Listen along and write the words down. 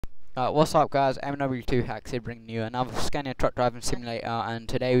What's up guys, MW2 Hacks here bringing you another Scania truck driving simulator, and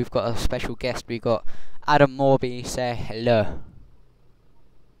today we've got a special guest. We've got Adam Moorby. Say hello.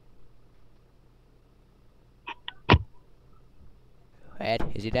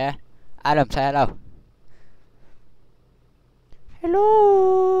 Ed, is he there? Adam, say hello.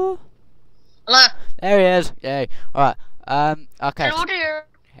 Hello. Hello. There he is. Yay. Alright, okay. Hello dear.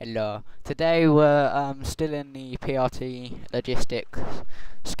 Hello. Today we're still in the PRT logistics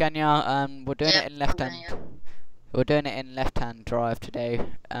Scania, and we're doing it in left-hand. We're doing it in left-hand drive today,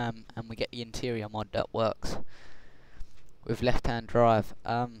 and we get the interior mod that works with left-hand drive.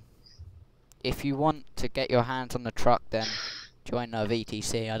 If you want to get your hands on the truck, then join the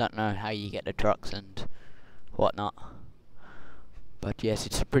VTC. I don't know how you get the trucks and whatnot, but yes,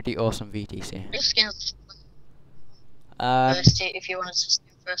 it's a pretty awesome VTC. If you want to skin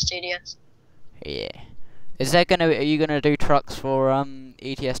first TDS. Yeah. Is there are you gonna do trucks for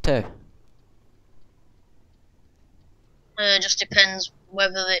ETS too? Just depends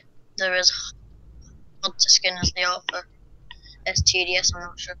whether there is mod to skin as they are for STDS. I'm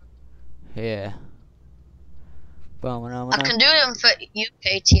not sure. Yeah. Well, I can do them for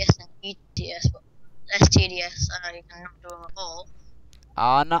UK TS and ETS, but STDS I cannot do them at all.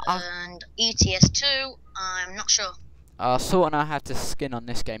 No. And ETS2, I'm not sure. Sort of know how to skin on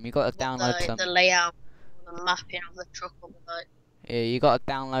this game. You got to download some. The layout, the mapping of the truck will be like. Yeah, you got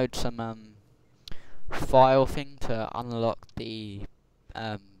to download some file thing to unlock the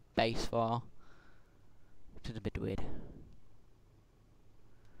base file, which is a bit weird.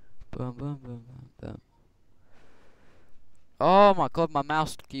 Boom, boom, boom, boom, boom. Oh my god, my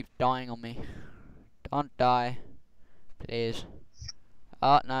mouse keeps dying on me. Don't die, please.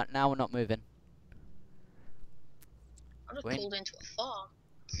 Oh no, now we're not moving. I just pulled into a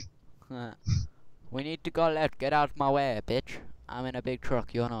farm. We need to go left. Get out of my way, bitch. I'm in a big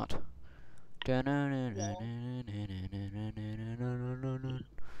truck. You're not. So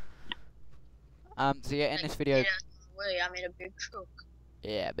yeah, in this video. I'm in a big truck.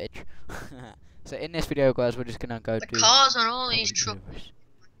 Yeah, bitch. So in this video, guys, we're just gonna go the do cars on all these trucks.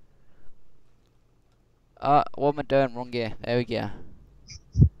 What am I doing? Wrong gear. There we go.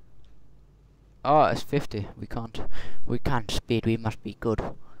 Oh, it's 50. We can't speed. We must be good.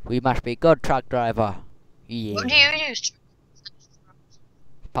 We must be good truck driver. Yeah. What do you use?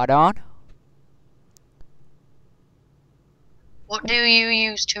 Pardon? What do you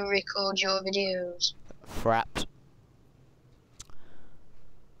use to record your videos? Fraps.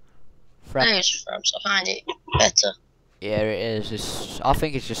 I use Fraps. I find it better. Yeah, it is. I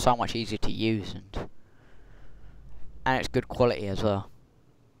think it's just so much easier to use, and it's good quality as well.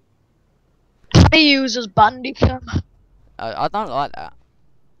 I use as Bandicam. I don't like that.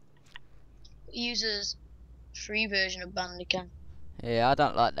 It uses free version of Bandicam. Yeah, I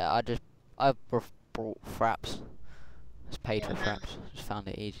don't like that. I brought Fraps. Just paid for Fraps. Just found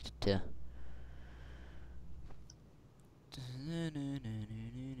it easy to do.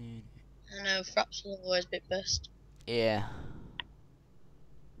 I know Fraps will always be best. Yeah.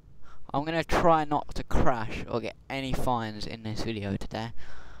 I'm gonna try not to crash or get any fines in this video today.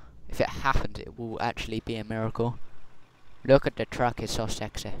 If it happens, it will actually be a miracle. Look at the truck, it's so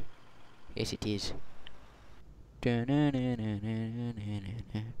sexy. Yes, it is.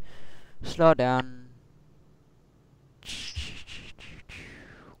 Slow down.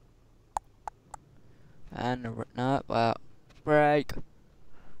 And no, well, brake.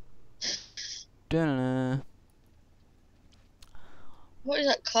 What is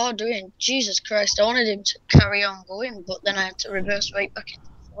that car doing? Jesus Christ, I wanted him to carry on going, but then I had to reverse right back into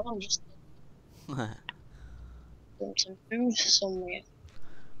the farm just to move somewhere.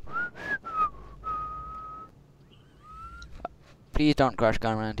 Please don't crash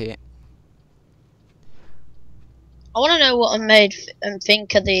going around here. I want to know what I made and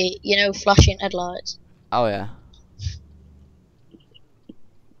think of the, flashing headlights. Oh yeah.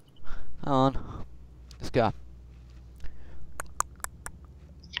 Hold on. Let's go.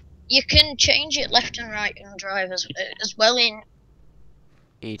 You can change it left and right in drive as well in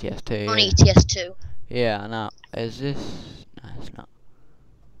ETS2. On ETS2. Yeah, I know. Is this? No, it's not.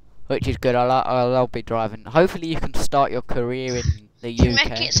 Which is good. I'll be driving. Hopefully, you can start your career in the UK.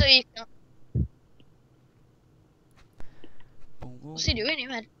 Make it so you can. What's he doing? He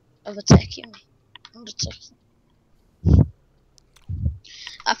might overtaking me. Undertaking.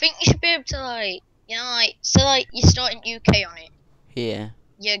 I think you should be able to say you're starting UK on it. Yeah.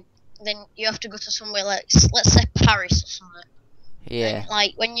 Then you have to go to somewhere like, let's say Paris or something. Yeah.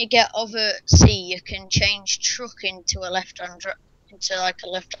 And, when you get over sea, you can change truck into a left-hand drive.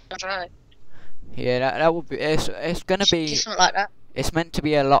 Yeah, that would be. It's gonna be. Something like that. It's meant to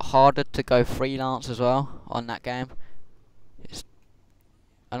be a lot harder to go freelance as well on that game.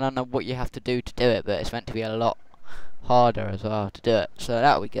 I don't know what you have to do it, but it's meant to be a lot harder as well to do it. So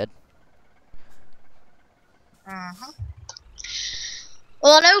that'll be good.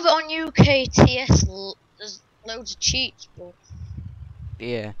 Well, I know that on UKTS there's loads of cheats, but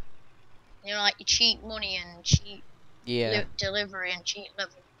Yeah. you know, like you cheat money and cheat delivery and cheat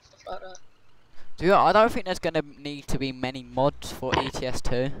level and stuff like that. I don't think there's gonna need to be many mods for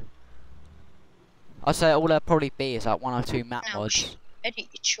ETS2. I'd say all there'll probably be is like 1 or 2 map mods. Edit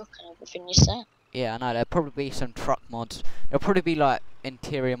your truck and everything you said. Yeah, I know, there'll probably be some truck mods. There'll probably be like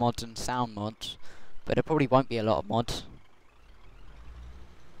interior mods and sound mods, but there probably won't be a lot of mods.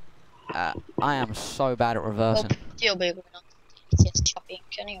 I am so bad at reversing. Well, you'll be going on to ETS shopping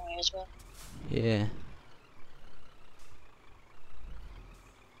anyway as well. Yeah.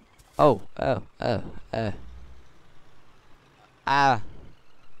 Oh. Ah.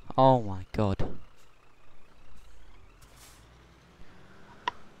 Oh my god.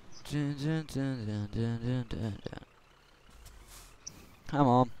 Come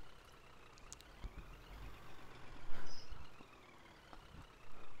on.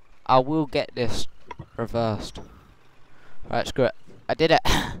 I will get this reversed. Right, screw it. I did it.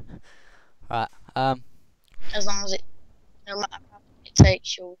 Right, as long as no matter how long it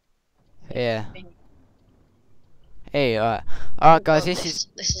takes you. Yeah. Hey, alright guys, this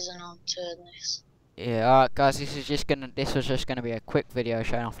is an odd turn, this. Yeah, alright guys, this was just gonna be a quick video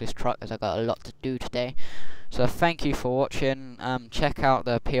showing off this truck as I got a lot to do today. So thank you for watching. Check out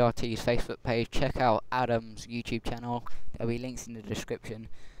the PRT's Facebook page, check out Adam's YouTube channel. There'll be links in the description.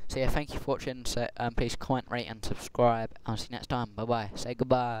 So yeah, thank you for watching. So please comment, rate and subscribe. I'll see you next time. Bye bye. Say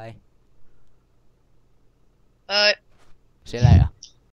goodbye. Bye. See you later.